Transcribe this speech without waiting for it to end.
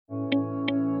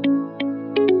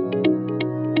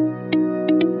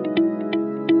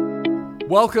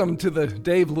Welcome to the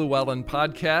Dave LewAllen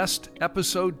Podcast,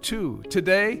 Episode 2.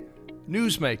 Today,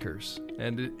 Newsmakers.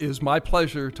 And it is my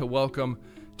pleasure to welcome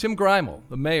Tim Greimel,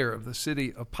 the mayor of the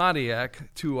city of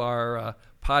Pontiac, to our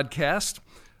podcast.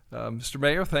 Mr.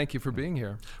 Mayor, thank you for being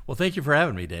here. Well, thank you for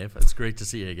having me, Dave. It's great to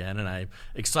see you again, and I'm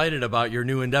excited about your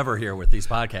new endeavor here with these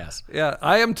podcasts. Yeah,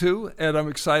 I am too, and I'm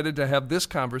excited to have this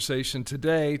conversation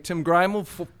today. Tim Greimel,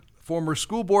 former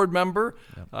school board member,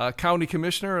 county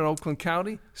commissioner in Oakland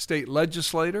County, state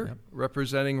legislator,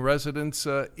 representing residents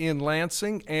in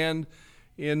Lansing, and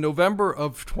in November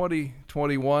of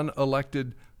 2021,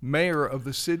 elected mayor of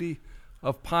the city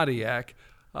of Pontiac.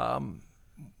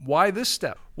 Why this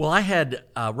step? Well, I had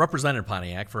represented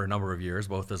Pontiac for a number of years,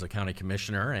 both as a county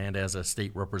commissioner and as a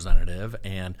state representative,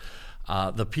 and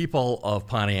the people of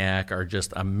Pontiac are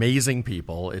just amazing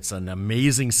people. It's an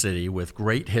amazing city with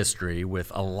great history,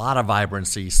 with a lot of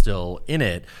vibrancy still in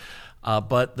it.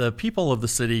 But the people of the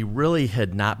city really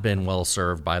had not been well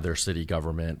served by their city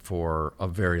government for a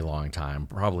very long time,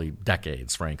 probably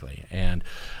decades, frankly. And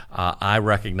I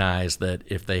recognize that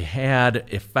if they had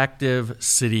effective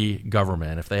city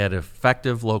government, if they had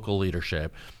effective local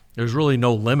leadership, there's really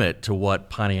no limit to what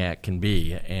Pontiac can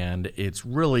be. And it's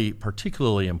really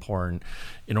particularly important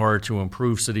in order to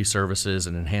improve city services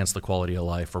and enhance the quality of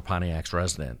life for Pontiac's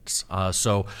residents.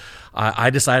 So I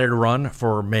decided to run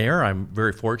for mayor. I'm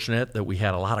very fortunate that we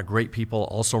had a lot of great people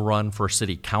also run for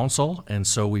city council. And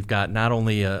so we've got not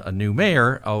only a new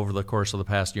mayor over the course of the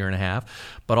past year and a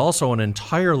half, but also an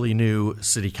entirely new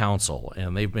city council.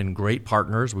 And they've been great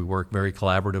partners. We work very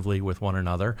collaboratively with one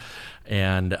another.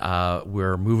 And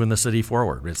we're moving the city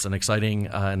forward. It's an exciting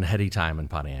and heady time in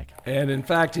Pontiac. And in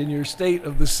fact, in your State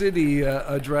of the City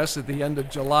address at the end of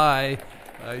July,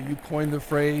 you coined the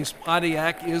phrase,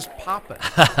 Pontiac is poppin'.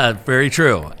 Very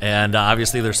true. And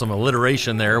obviously there's some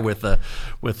alliteration there with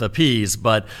the P's,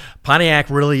 but Pontiac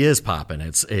really is poppin'.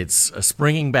 It's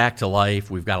springing back to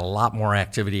life. We've got a lot more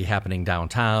activity happening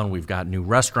downtown. We've got new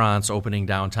restaurants opening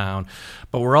downtown,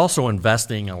 but we're also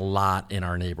investing a lot in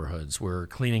our neighborhoods. We're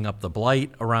cleaning up the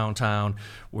blight around town.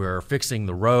 We're fixing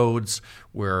the roads.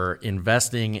 We're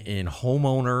investing in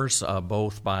homeowners,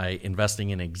 both by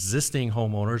investing in existing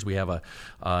homeowners. We have a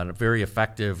very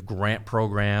effective grant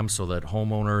program so that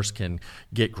homeowners can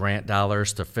get grant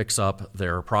dollars to fix up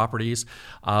their properties.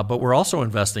 But we're also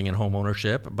investing in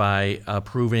homeownership by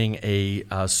approving a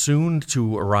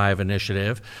soon-to-arrive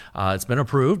initiative. It's been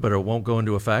approved, but it won't go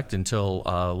into effect until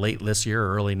late this year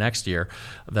or early next year,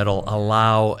 that'll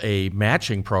allow a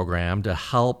matching program to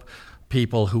help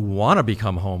people who want to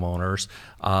become homeowners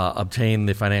obtain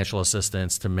the financial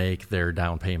assistance to make their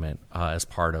down payment as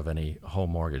part of any home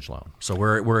mortgage loan. So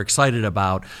we're excited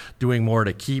about doing more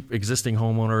to keep existing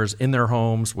homeowners in their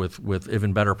homes with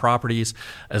even better properties,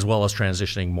 as well as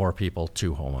transitioning more people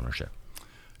to homeownership.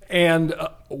 And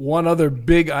one other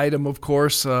big item, of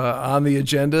course, on the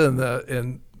agenda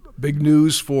and big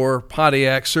news for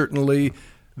Pontiac, certainly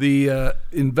the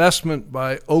investment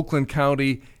by Oakland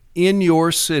County in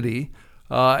your city.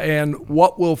 And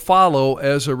what will follow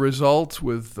as a result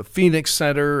with the Phoenix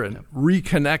Center and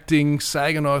reconnecting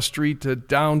Saginaw Street to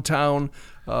downtown.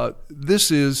 This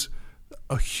is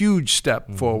a huge step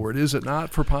forward, is it not,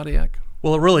 for Pontiac?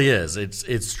 Well, it really is.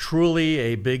 It's truly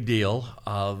a big deal.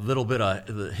 A little bit of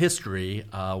the history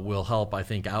will help, I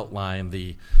think, outline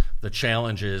the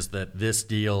challenges that this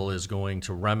deal is going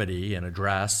to remedy and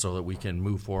address so that we can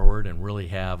move forward and really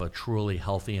have a truly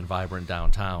healthy and vibrant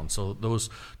downtown. So those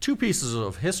two pieces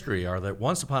of history are that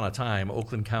once upon a time,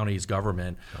 Oakland County's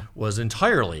government was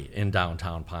entirely in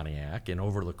downtown Pontiac, and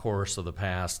over the course of the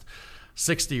past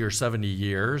 60 or 70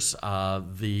 years,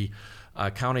 the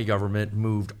county government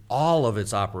moved all of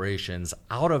its operations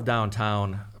out of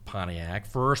downtown Pontiac,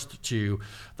 first to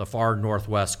the far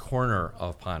northwest corner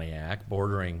of Pontiac,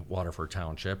 bordering Waterford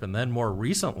Township, and then more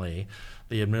recently,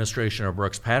 the administration of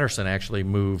Brooks Patterson actually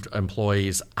moved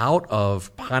employees out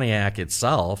of Pontiac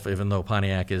itself, even though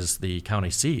Pontiac is the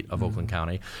county seat of Oakland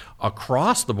County,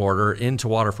 across the border into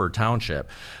Waterford Township.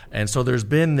 And so there's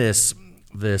been this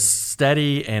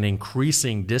steady and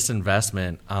increasing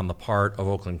disinvestment on the part of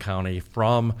Oakland County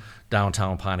from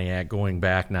downtown Pontiac going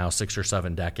back now 6 or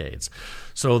 7 decades.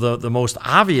 So the most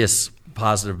obvious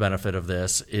positive benefit of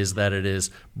this is that it is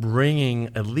bringing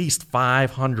at least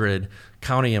 500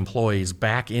 county employees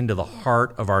back into the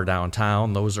heart of our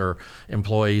downtown. Those are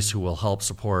employees who will help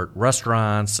support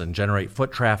restaurants and generate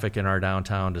foot traffic in our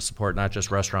downtown to support not just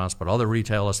restaurants but other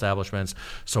retail establishments.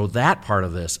 So that part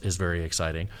of this is very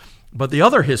exciting. But the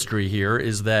other history here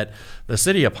is that the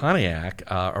city of Pontiac,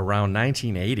 around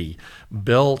 1980,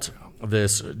 built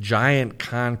this giant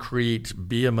concrete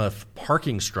behemoth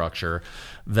parking structure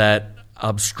that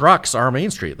obstructs our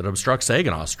main street, that obstructs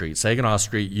Saginaw Street. Saginaw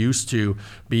Street used to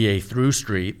be a through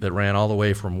street that ran all the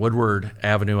way from Woodward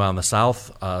Avenue on the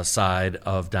south side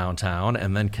of downtown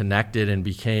and then connected and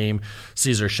became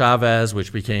Cesar Chavez,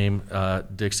 which became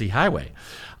Dixie Highway.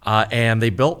 And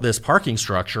they built this parking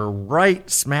structure right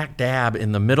smack dab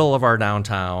in the middle of our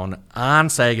downtown on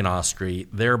Saginaw Street,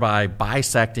 thereby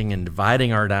bisecting and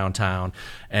dividing our downtown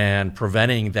and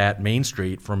preventing that main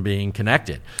street from being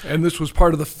connected. And this was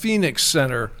part of the Phoenix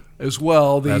Center as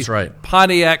well. That's right.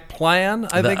 Pontiac plan,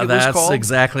 I think it was called. That's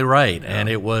exactly right. Yeah. And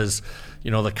it was,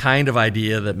 the kind of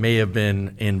idea that may have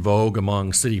been in vogue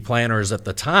among city planners at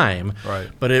the time, right.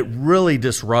 But it really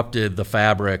disrupted the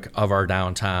fabric of our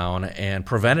downtown and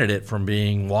prevented it from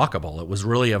being walkable. It was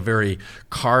really a very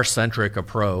car-centric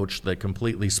approach that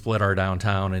completely split our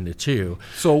downtown into two.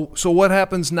 So what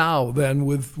happens now then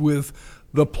with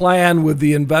the plan, with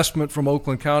the investment from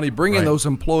Oakland County, bringing those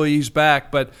employees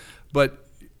back, but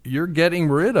you're getting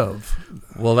rid of?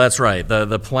 Well, that's right.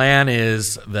 The plan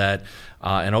is that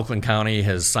and Oakland County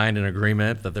has signed an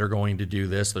agreement that they're going to do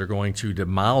this. They're going to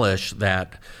demolish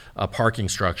that parking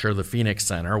structure, the Phoenix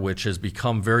Center, which has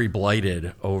become very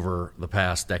blighted over the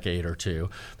past decade or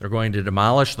two. They're going to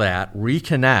demolish that,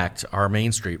 reconnect our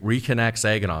main street, reconnect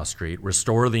Saginaw Street,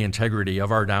 restore the integrity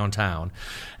of our downtown,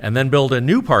 and then build a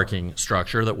new parking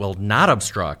structure that will not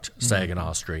obstruct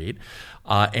Saginaw Street.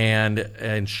 And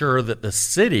ensure that the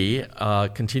city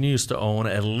continues to own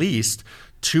at least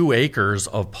 2 acres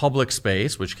of public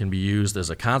space, which can be used as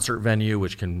a concert venue,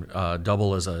 which can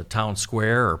double as a town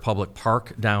square or public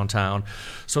park downtown.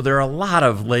 So there are a lot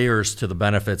of layers to the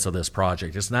benefits of this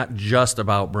project. It's not just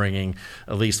about bringing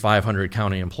at least 500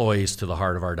 county employees to the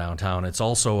heart of our downtown. It's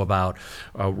also about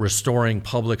restoring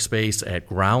public space at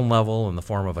ground level in the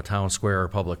form of a town square or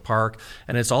public park.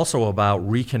 And it's also about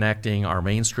reconnecting our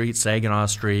main street, Saginaw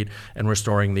Street, and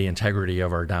restoring the integrity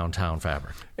of our downtown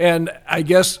fabric. And I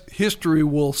guess history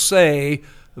will say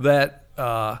that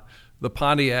the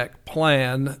Pontiac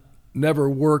plan never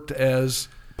worked as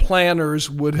planners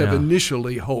would have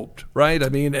initially hoped, right? I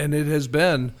mean, and it has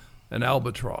been an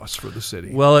albatross for the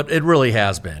city. Well, it really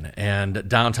has been, and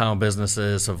downtown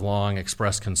businesses have long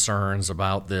expressed concerns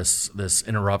about this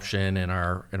interruption in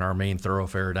our main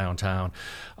thoroughfare downtown.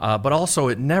 But also,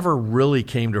 it never really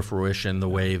came to fruition the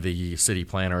way the city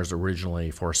planners originally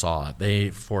foresaw it. They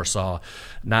foresaw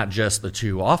not just the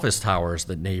 2 office towers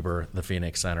that neighbor the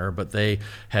Phoenix Center, but they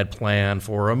had planned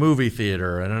for a movie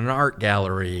theater and an art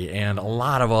gallery and a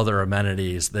lot of other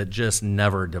amenities that just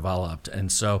never developed.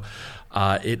 And so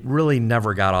it really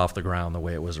never got off the ground the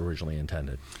way it was originally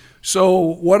intended. So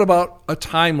what about a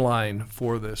timeline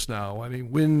for this now? I mean,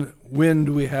 when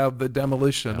do we have the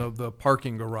demolition of the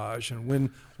parking garage, and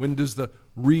when does the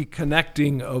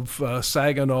reconnecting of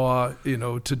Saginaw,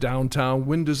 to downtown,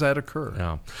 when does that occur?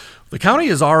 Yeah. The county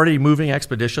is already moving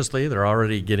expeditiously. They're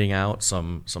already getting out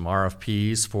some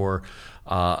RFPs for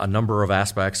a number of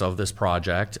aspects of this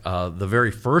project. The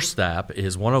very first step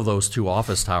is one of those 2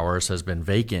 office towers has been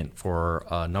vacant for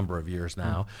a number of years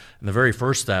now. And the very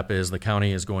first step is the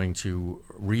county is going to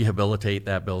rehabilitate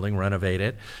that building, renovate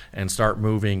it, and start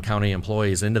moving county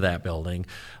employees into that building.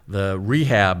 The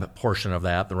rehab portion of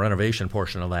that, the renovation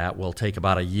portion of that, will take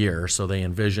about a year. So they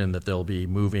envision that they'll be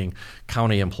moving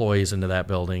county employees into that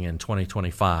building in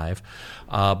 2025.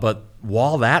 But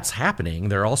while that's happening,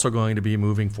 they're also going to be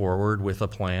moving forward with a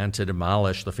plan to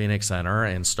demolish the Phoenix Center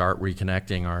and start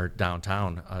reconnecting our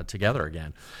downtown together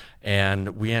again.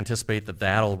 And we anticipate that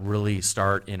that'll really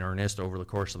start in earnest over the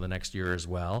course of the next year as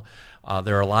well.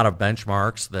 There are a lot of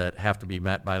benchmarks that have to be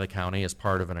met by the county as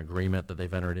part of an agreement that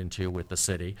they've entered into with the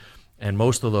city. And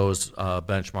most of those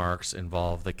benchmarks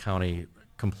involve the county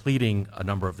completing a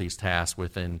number of these tasks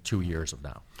within 2 years of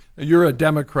now. You're a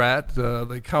Democrat.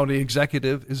 The county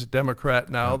executive is a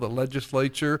Democrat now. The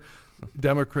legislature,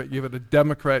 Democrat. You have a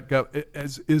Democrat.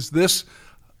 Is this,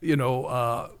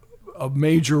 a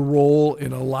major role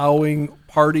in allowing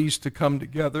parties to come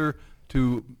together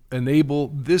to enable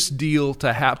this deal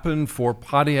to happen for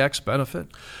Pontiac's benefit?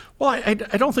 Well, I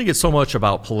don't think it's so much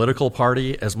about political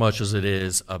party as much as it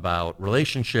is about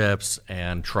relationships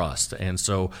and trust. And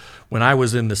so when I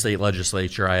was in the state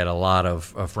legislature, I had a lot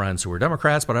of friends who were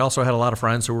Democrats, but I also had a lot of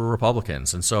friends who were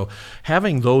Republicans. And so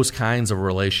having those kinds of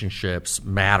relationships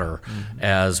matter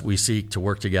as we seek to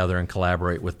work together and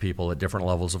collaborate with people at different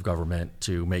levels of government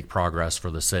to make progress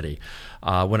for the city.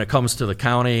 When it comes to the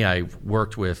county, I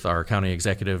worked with our county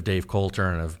executive executive, Dave Coulter,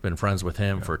 and I've been friends with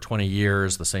him for 20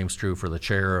 years. The same's true for the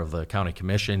chair of the county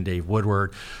commission, Dave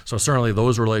Woodward. So certainly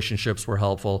those relationships were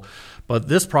helpful. But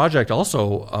this project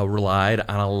also relied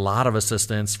on a lot of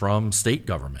assistance from state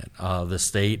government. The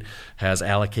state has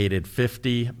allocated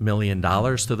 $50 million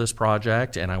to this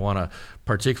project, and I want to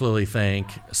particularly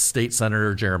thank State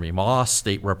Senator Jeremy Moss,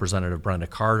 State Representative Brenda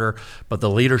Carter, but the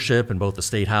leadership in both the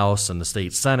State House and the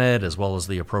State Senate, as well as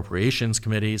the appropriations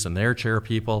committees and their chair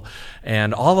people,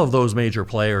 and all of those major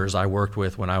players I worked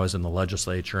with when I was in the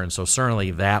legislature. And so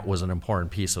certainly that was an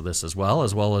important piece of this as well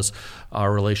as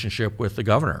our relationship with the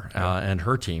governor and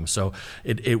her team. So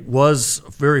it was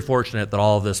very fortunate that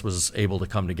all of this was able to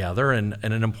come together. And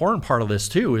an important part of this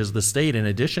too is the state, in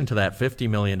addition to that $50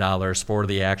 million for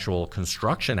the actual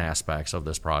construction aspects of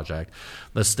this project,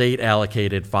 the state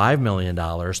allocated $5 million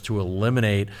to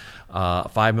eliminate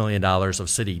 $5 million of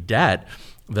city debt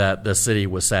that the city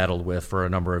was saddled with for a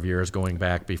number of years going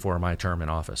back before my term in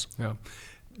office. Yeah.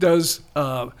 Does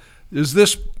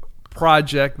this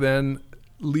project then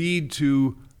lead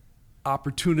to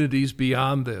opportunities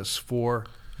beyond this for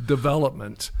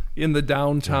development in the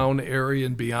downtown area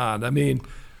and beyond? I mean,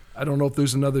 I don't know if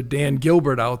there's another Dan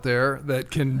Gilbert out there that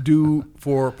can do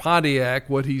for Pontiac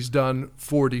what he's done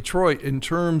for Detroit in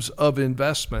terms of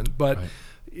investment, but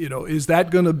is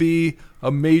that going to be a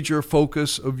major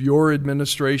focus of your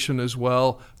administration as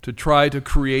well, to try to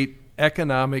create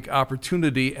economic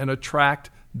opportunity and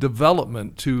attract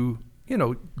development to,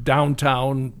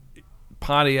 downtown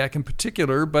Pontiac in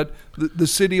particular, but the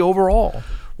city overall?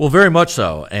 Well, very much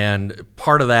so. And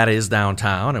part of that is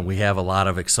downtown, and we have a lot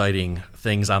of exciting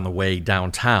things on the way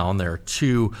downtown. There are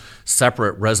 2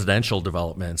 separate residential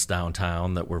developments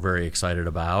downtown that we're very excited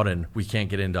about, and we can't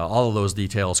get into all of those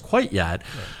details quite yet.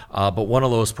 But one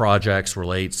of those projects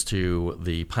relates to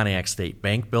the Pontiac State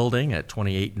Bank building at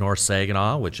 28 North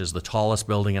Saginaw, which is the tallest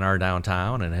building in our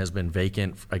downtown and has been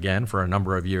vacant again for a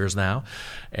number of years now.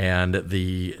 And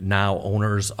the now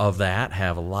owners of that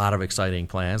have a lot of exciting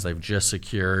plans. They've just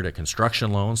secured a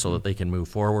construction loan so that they can move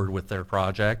forward with their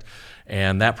project.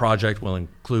 And that project will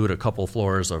include a couple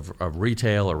floors of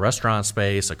retail or restaurant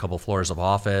space, a couple floors of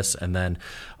office, and then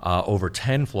over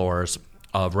 10 floors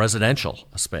of residential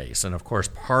space. And of course,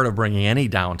 part of bringing any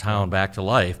downtown back to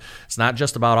life, it's not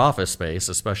just about office space,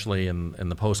 especially in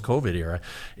the post-COVID era.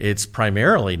 It's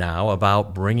primarily now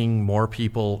about bringing more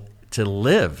people to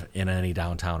live in any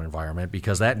downtown environment,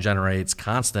 because that generates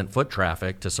constant foot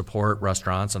traffic to support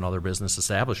restaurants and other business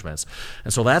establishments.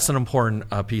 And so that's an important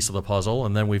piece of the puzzle.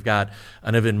 And then we've got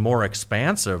an even more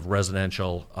expansive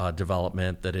residential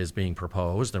development that is being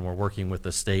proposed, and we're working with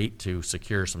the state to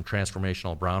secure some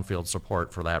transformational brownfield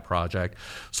support for that project.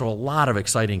 So a lot of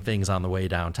exciting things on the way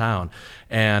downtown.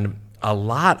 And a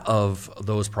lot of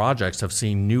those projects have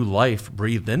seen new life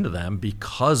breathed into them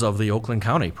because of the Oakland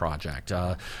County project.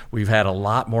 We've had a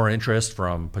lot more interest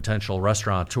from potential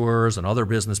restaurateurs and other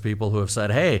business people who have said,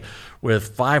 hey, with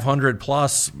 500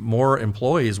 plus more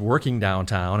employees working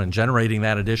downtown and generating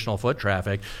that additional foot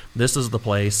traffic, this is the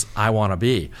place I want to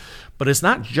be. But it's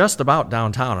not just about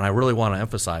downtown, and I really want to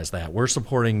emphasize that. We're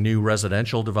supporting new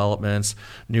residential developments,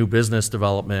 new business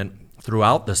development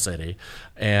throughout the city,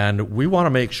 and we want to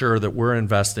make sure that we're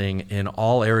investing in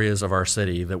all areas of our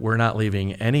city, that we're not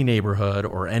leaving any neighborhood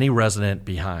or any resident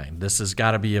behind. This has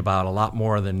got to be about a lot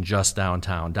more than just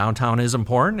downtown. Downtown is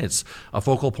important. It's a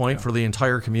focal point for the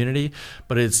entire community,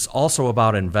 but it's also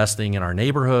about investing in our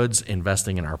neighborhoods,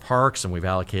 investing in our parks, and we've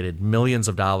allocated millions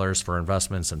of dollars for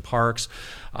investments in parks.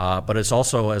 But it's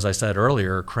also, as I said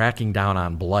earlier, cracking down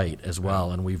on blight as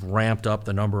well. And we've ramped up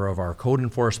the number of our code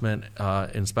enforcement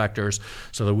inspectors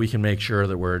so that we can make sure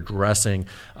that we're addressing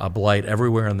blight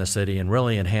everywhere in the city and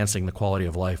really enhancing the quality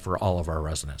of life for all of our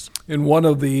residents. And one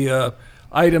of the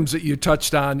items that you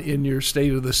touched on in your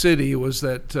State of the City was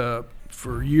that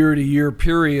for year-to-year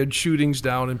period, shootings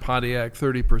down in Pontiac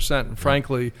 30%. And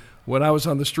frankly, when I was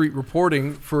on the street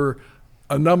reporting for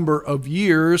a number of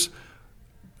years,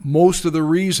 most of the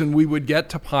reason we would get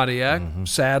to Pontiac,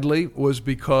 sadly, was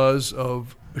because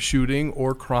of a shooting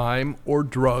or crime or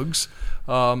drugs.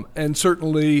 And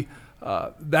certainly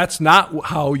that's not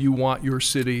how you want your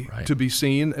city to be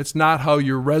seen. It's not how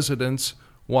your residents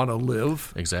want to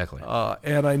live. Exactly.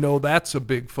 And I know that's a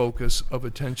big focus of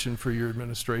attention for your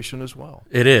administration as well.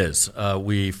 It is.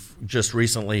 We've just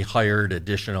recently hired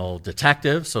additional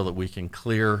detectives so that we can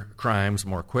clear crimes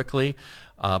more quickly.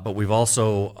 But we've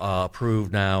also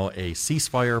approved now a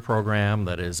ceasefire program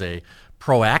that is a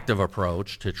proactive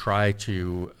approach to try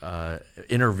to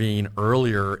intervene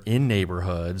earlier in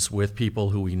neighborhoods with people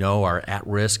who we know are at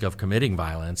risk of committing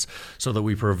violence so that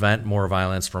we prevent more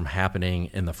violence from happening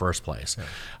in the first place.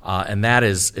 Yeah. And that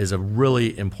is a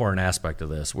really important aspect of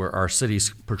this, where our city's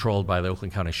patrolled by the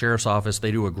Oakland County Sheriff's Office.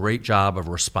 They do a great job of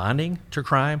responding to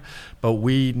crime, but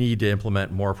we need to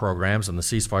implement more programs, and the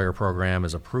ceasefire program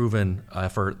is a proven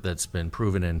effort that's been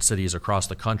proven in cities across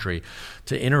the country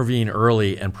to intervene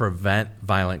early and prevent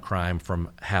violent crime from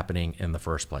happening in the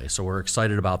first place. So we're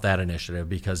excited about that initiative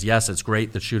because, yes, it's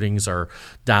great that shootings are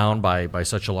down by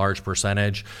such a large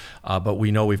percentage, but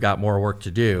we know we've got more work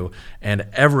to do, and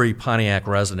every Pontiac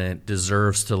resident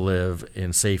deserves to live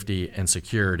in safety and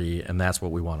security, and that's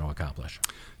what we want to accomplish.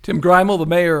 Tim Greimel, the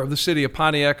mayor of the city of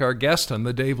Pontiac, our guest on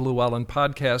the Dave LewAllen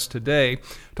podcast today,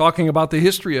 talking about the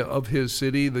history of his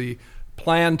city, the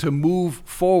plan to move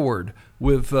forward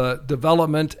with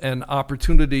development and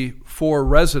opportunity for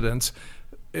residents.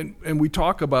 And we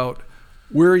talk about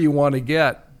where you want to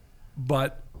get,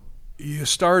 but you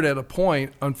start at a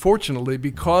point, unfortunately,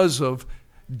 because of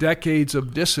decades of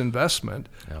disinvestment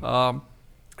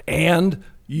and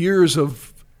years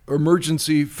of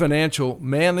emergency financial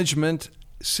management,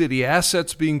 city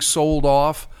assets being sold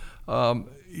off.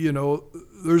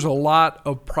 There's a lot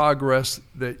of progress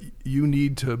that you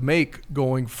need to make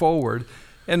going forward.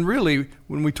 And really,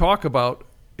 when we talk about,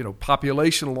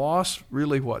 population loss,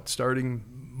 really starting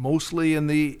mostly in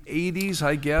the 80s,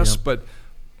 I guess, but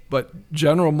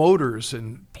General Motors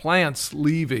and plants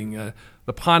leaving,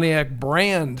 the Pontiac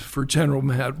brand for General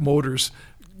Motors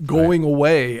going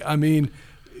away. I mean,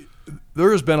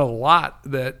 there has been a lot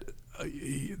that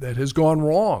has gone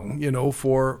wrong,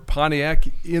 for Pontiac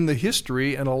in the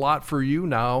history, and a lot for you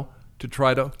now to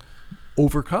try to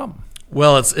overcome.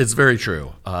 Well, it's very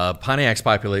true. Pontiac's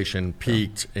population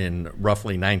peaked in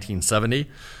roughly 1970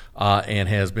 and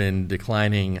has been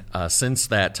declining since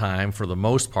that time for the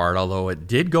most part, although it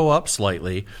did go up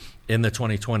slightly in the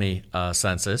 2020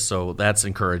 census, so that's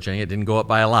encouraging. It didn't go up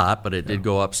by a lot, but it did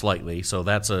go up slightly, so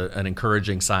that's an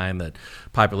encouraging sign that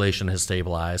population has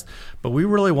stabilized. But we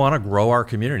really want to grow our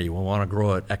community. We want to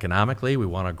grow it economically. We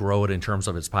want to grow it in terms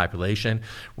of its population.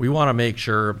 We want to make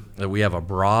sure that we have a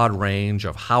broad range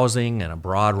of housing and a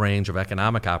broad range of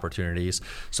economic opportunities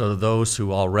so that those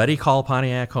who already call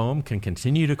Pontiac home can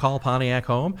continue to call Pontiac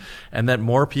home, and that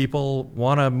more people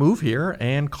want to move here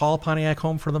and call Pontiac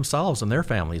home for themselves and their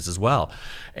families as well.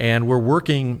 And we're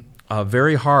working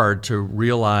very hard to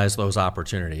realize those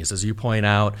opportunities. As you point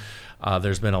out,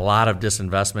 there's been a lot of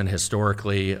disinvestment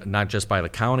historically, not just by the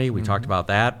county. We talked about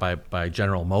that, by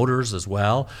General Motors as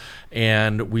well.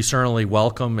 And we certainly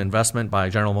welcome investment by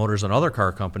General Motors and other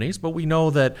car companies, but we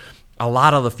know that a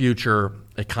lot of the future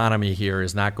economy here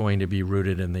is not going to be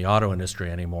rooted in the auto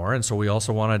industry anymore, and so we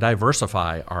also want to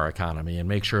diversify our economy and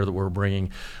make sure that we're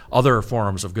bringing other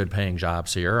forms of good-paying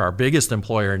jobs here. Our biggest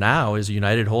employer now is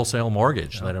United Wholesale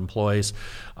Mortgage that employs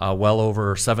well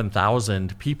over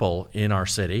 7,000 people in our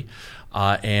city,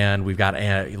 and we've got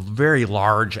a very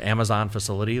large Amazon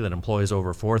facility that employs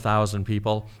over 4,000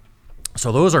 people.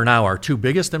 So those are now our two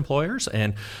biggest employers,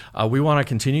 and we want to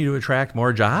continue to attract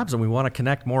more jobs, and we want to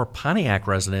connect more Pontiac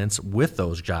residents with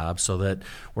those jobs so that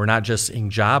we're not just seeing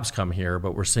jobs come here,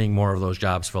 but we're seeing more of those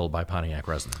jobs filled by Pontiac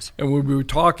residents. And when we were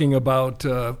talking about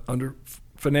under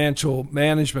financial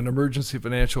management, emergency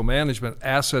financial management,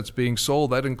 assets being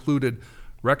sold, that included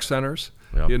rec centers,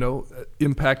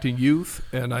 impacting youth.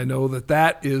 And I know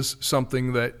that is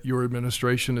something that your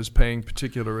administration is paying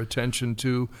particular attention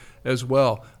to as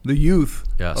well. The youth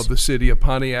of the city of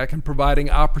Pontiac and providing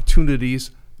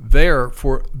opportunities there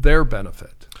for their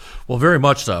benefit. Well, very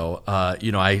much so.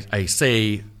 I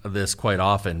say this quite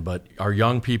often, but our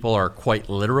young people are quite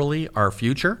literally our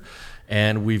future,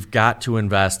 and we've got to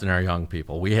invest in our young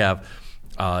people. We have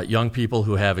young people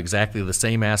who have exactly the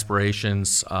same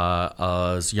aspirations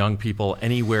as young people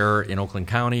anywhere in Oakland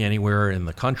County, anywhere in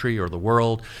the country or the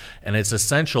world, and it's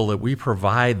essential that we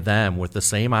provide them with the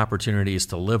same opportunities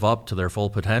to live up to their full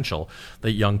potential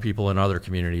that young people in other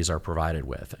communities are provided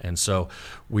with. And so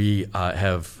we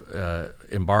have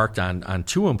embarked on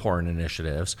two important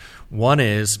initiatives. One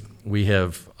is we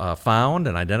have found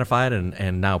and identified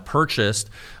and now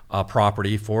purchased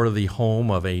property for the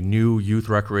home of a new youth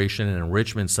recreation and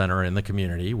enrichment center in the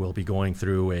community. We'll be going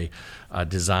through a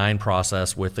design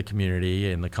process with the community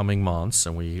in the coming months,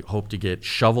 and we hope to get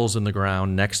shovels in the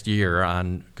ground next year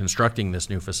on constructing this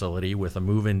new facility with a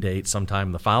move-in date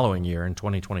sometime the following year in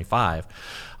 2025.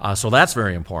 So that's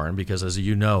very important because, as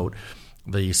you note,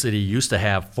 the city used to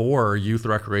have 4 youth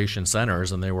recreation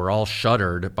centers, and they were all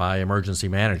shuttered by emergency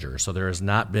managers. So there has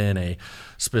not been a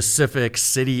specific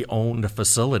city-owned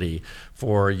facility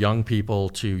for young people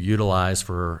to utilize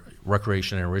for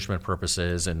recreation and enrichment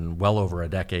purposes in well over a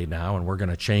decade now, and we're going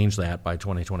to change that by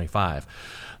 2025.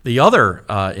 The other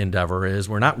endeavor is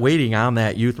we're not waiting on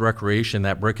that youth recreation,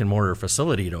 that brick and mortar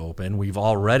facility to open. We've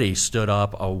already stood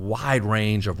up a wide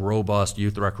range of robust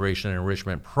youth recreation and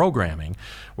enrichment programming.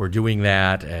 We're doing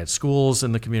that at schools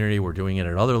in the community. We're doing it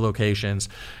at other locations.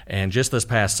 And just this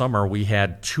past summer, we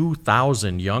had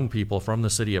 2,000 young people from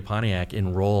the city of Pontiac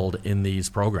enrolled in these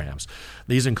programs.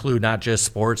 These include not just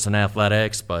sports and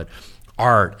athletics, but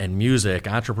art and music,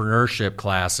 entrepreneurship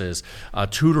classes,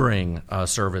 tutoring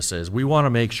services. We want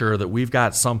to make sure that we've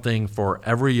got something for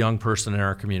every young person in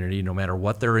our community, no matter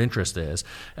what their interest is,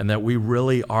 and that we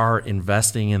really are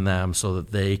investing in them so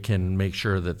that they can make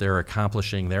sure that they're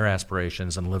accomplishing their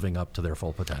aspirations and living up to their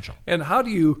full potential. And how do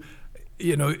you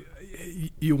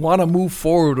want to move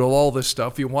forward with all this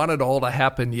stuff. You want it all to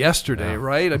happen yesterday,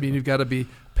 right? I mean, you've got to be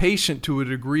patient to a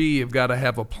degree. You've got to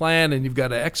have a plan, and you've got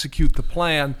to execute the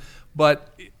plan.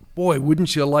 But, boy,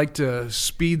 wouldn't you like to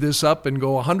speed this up and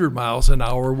go 100 miles an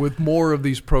hour with more of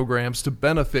these programs to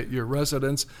benefit your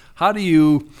residents? How do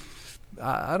you,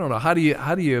 I don't know, how do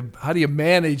you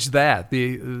manage that,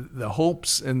 the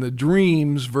hopes and the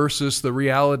dreams versus the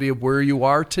reality of where you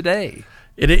are today?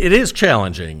 It is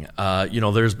challenging.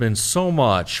 There's been so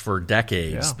much for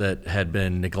decades that had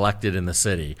been neglected in the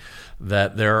city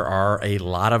that there are a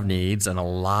lot of needs and a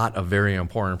lot of very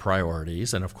important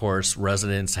priorities. And, of course,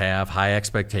 residents have high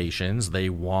expectations. They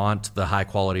want the high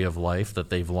quality of life that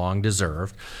they've long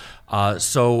deserved.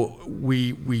 So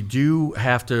we do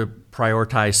have to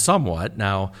prioritize somewhat.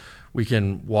 Now, we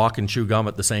can walk and chew gum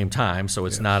at the same time, so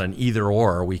it's not an either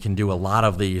or. We can do a lot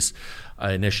of these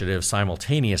initiatives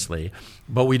simultaneously,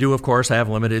 but we do, of course, have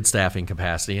limited staffing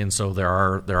capacity, and so there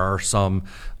are some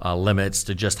limits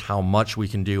to just how much we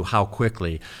can do, how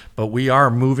quickly. But we are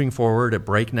moving forward at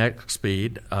breakneck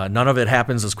speed. None of it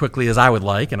happens as quickly as I would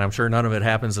like, and I'm sure none of it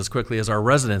happens as quickly as our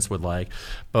residents would like.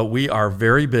 But we are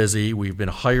very busy. We've been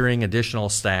hiring additional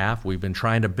staff. We've been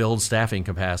trying to build staffing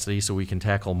capacity so we can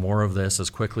tackle more of this as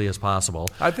quickly as possible.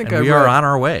 We are on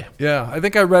our way. Yeah, I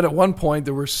think I read at one point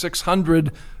there were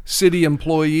 600 city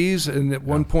employees, and at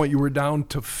one point you were down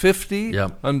to 50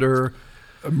 under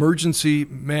emergency.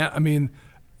 I mean,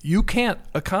 you can't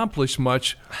accomplish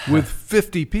much with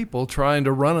 50 people trying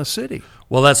to run a city.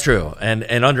 Well, that's true, and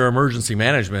under emergency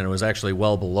management, it was actually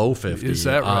well below 50. Is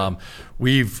that right?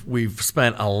 We've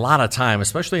spent a lot of time,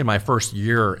 especially in my first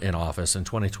year in office in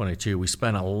 2022. We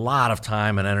spent a lot of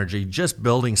time and energy just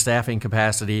building staffing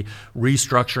capacity,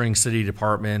 restructuring city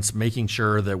departments, making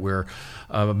sure that we're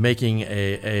making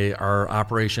our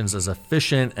operations as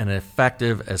efficient and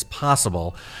effective as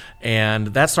possible. And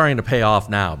that's starting to pay off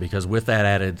now because with that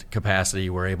added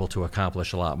capacity, we're able to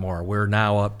accomplish a lot more. We're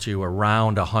now up to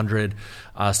around 100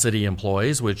 city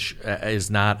employees, which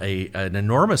is not an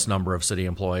enormous number of city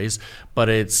employees, but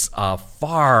it's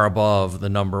far above the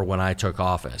number when I took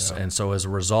office. And so as a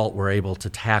result, we're able to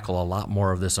tackle a lot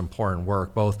more of this important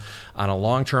work, both on a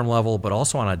long-term level, but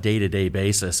also on a day-to-day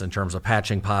basis in terms of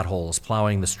patching potholes,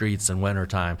 plowing the streets in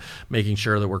wintertime, making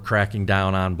sure that we're cracking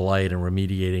down on blight and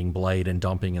remediating blight and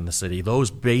dumping in the city. Those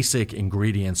basic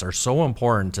ingredients are so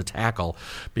important to tackle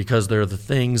because they're the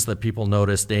things that people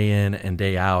notice day in and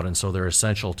day out, and so they're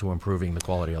essential to improving the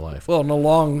quality of life. Well, and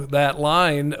along that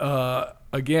line,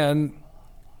 again,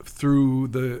 through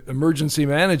the emergency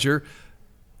manager,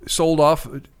 sold off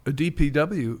a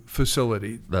DPW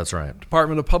facility. That's right.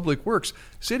 Department of Public Works.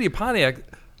 City of Pontiac,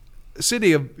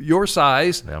 city of your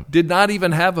size, did not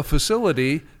even have a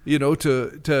facility,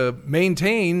 to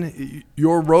maintain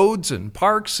your roads and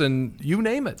parks and you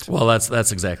name it. Well,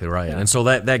 that's exactly right. Yeah. And so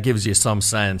that gives you some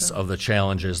sense of the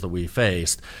challenges that we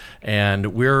faced.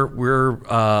 And we're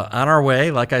on our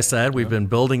way. Like I said, we've been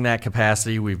building that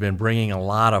capacity. We've been bringing a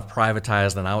lot of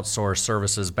privatized and outsourced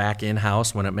services back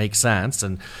in-house when it makes sense.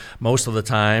 And most of the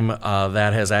time,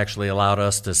 that has actually allowed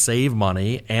us to save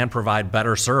money and provide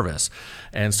better service.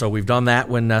 And so we've done that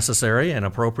when necessary and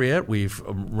appropriate. We've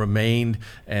remained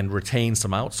and retained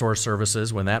some outsourced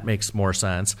services when that makes more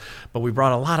sense. But we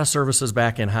brought a lot of services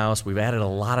back in-house. We've added a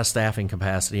lot of staffing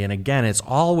capacity. And again, it's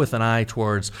all with an eye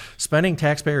towards spending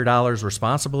taxpayer dollars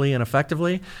responsibly and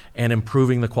effectively and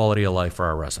improving the quality of life for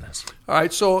our residents. All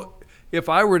right, so if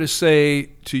I were to say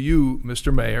to you,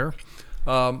 Mr. Mayor,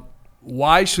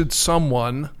 why should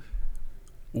someone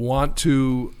want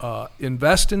to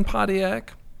invest in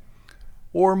Pontiac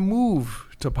or move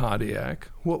to Pontiac?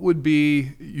 What would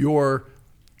be your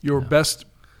best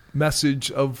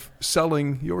message of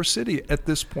selling your city at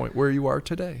this point where you are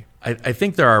today? I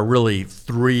think there are really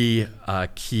three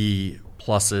key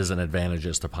pluses and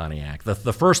advantages to Pontiac.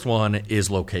 The first one is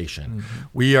location.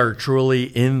 We are truly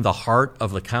in the heart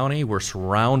of the county. We're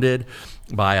surrounded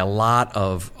by a lot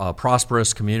of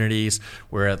prosperous communities.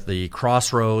 We're at the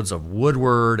crossroads of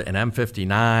Woodward and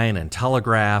M59 and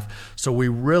Telegraph. So we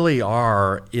really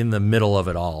are in the middle of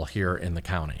it all here in the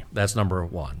county. That's number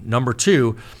one. Number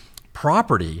two,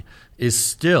 property is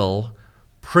still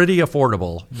pretty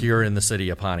affordable here in the city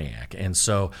of Pontiac. And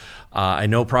so I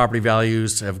know property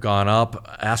values have gone up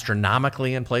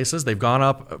astronomically in places. They've gone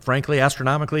up, frankly,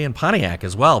 astronomically in Pontiac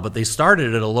as well, but they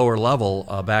started at a lower level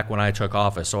back when I took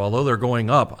office. So although they're going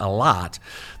up a lot,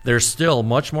 they're still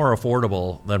much more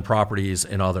affordable than properties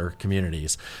in other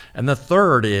communities. And the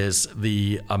third is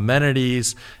the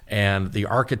amenities and the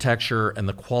architecture and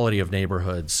the quality of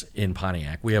neighborhoods in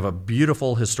Pontiac. We have a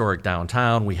beautiful historic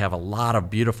downtown. We have a lot of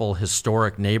beautiful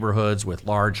historic neighborhoods with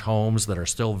large homes that are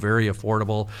still very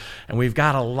affordable. And we've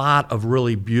got a lot of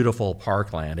really beautiful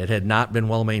parkland. It had not been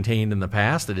well maintained in the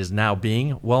past. It is now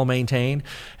being well maintained.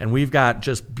 And we've got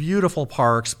just beautiful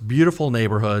parks, beautiful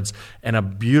neighborhoods, and a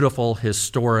beautiful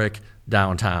historic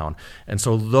downtown. And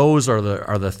so those are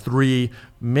the three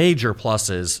major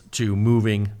pluses to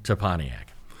moving to Pontiac.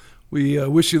 We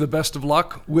wish you the best of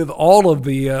luck with all of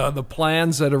the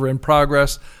plans that are in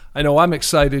progress. I know I'm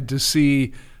excited to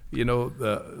see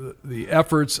the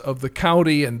efforts of the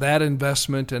county and that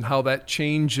investment and how that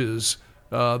changes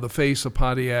the face of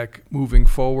Pontiac moving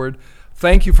forward.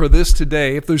 Thank you for this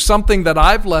today. If there's something that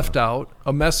I've left out,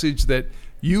 a message that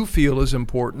you feel is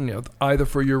important, either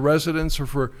for your residents or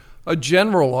for a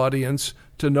general audience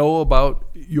to know about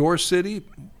your city,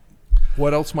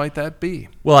 what else might that be?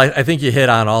 Well, I think you hit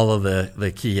on all of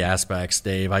the key aspects,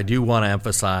 Dave. I do want to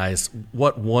emphasize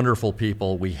what wonderful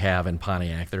people we have in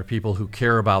Pontiac. There are people who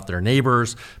care about their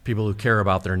neighbors, people who care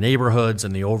about their neighborhoods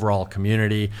and the overall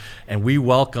community, and we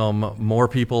welcome more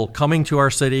people coming to our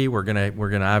city. We're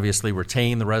gonna obviously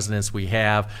retain the residents we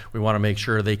have. We want to make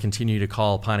sure they continue to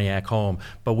call Pontiac home,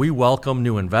 but we welcome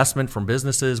new investment from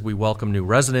businesses. We welcome new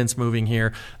residents moving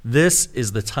here. This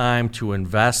is the time to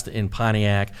invest in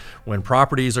Pontiac when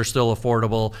properties are still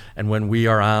affordable and when we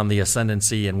are on the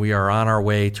ascendancy and we are on our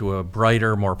way to a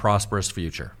brighter, more prosperous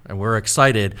future. And we're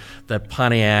excited that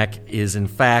Pontiac is in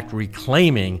fact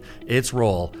reclaiming its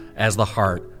role as the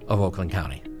heart of Oakland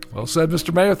County. Well said,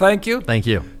 Mr. Mayor. Thank you. Thank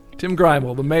you. Tim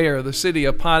Greimel, the mayor of the city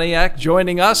of Pontiac,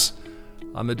 joining us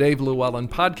on the Dave LewAllen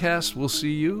podcast. We'll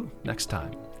see you next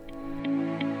time.